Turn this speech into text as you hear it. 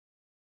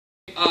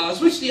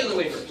switch the other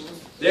way first.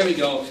 There we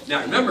go.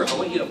 Now remember, I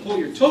want you to pull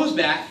your toes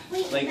back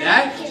like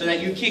that so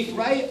that you kick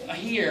right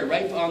here,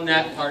 right on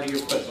that part of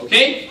your foot,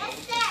 okay?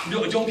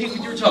 No, don't kick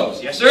with your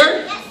toes. Yes,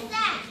 sir?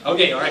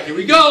 Okay, all right, here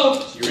we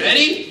go. You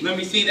ready? Let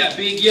me see that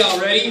big yell.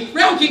 Ready?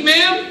 Round kick,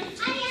 ma'am.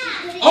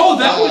 Oh,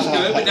 that was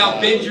good, but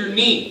now bend your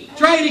knee.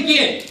 Try it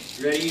again.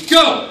 Ready?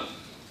 Go.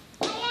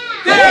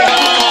 There!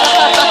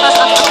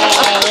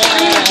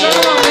 Good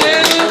job,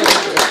 man.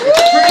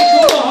 Pretty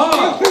cool,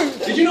 huh?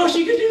 Did you know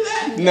she could do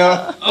that?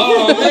 No.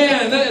 Oh,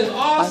 man, that is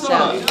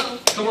awesome.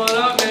 Come on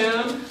up,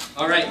 man.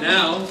 All right,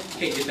 now,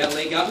 okay, get that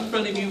leg out in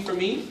front of you for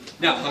me.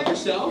 Now, hug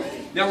yourself.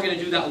 Now we're going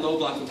to do that low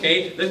block,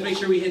 okay? Let's make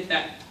sure we hit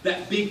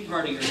that big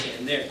part of your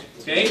hand there,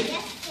 okay?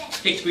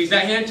 Okay, squeeze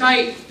that hand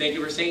tight. Thank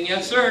you for saying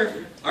yes,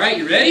 sir. All right,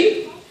 you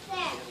ready?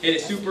 Hit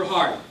it super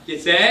hard.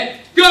 Get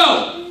set. Go!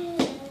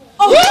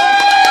 Oh.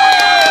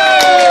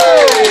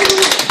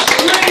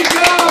 Great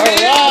job,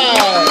 man!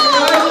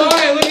 All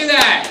right, look at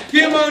that.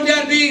 Come on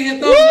down, big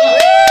and thumbs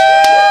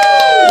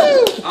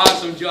up.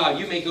 Awesome job.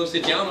 You may go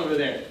sit down over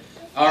there.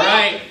 All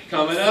right,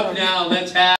 coming up now, let's have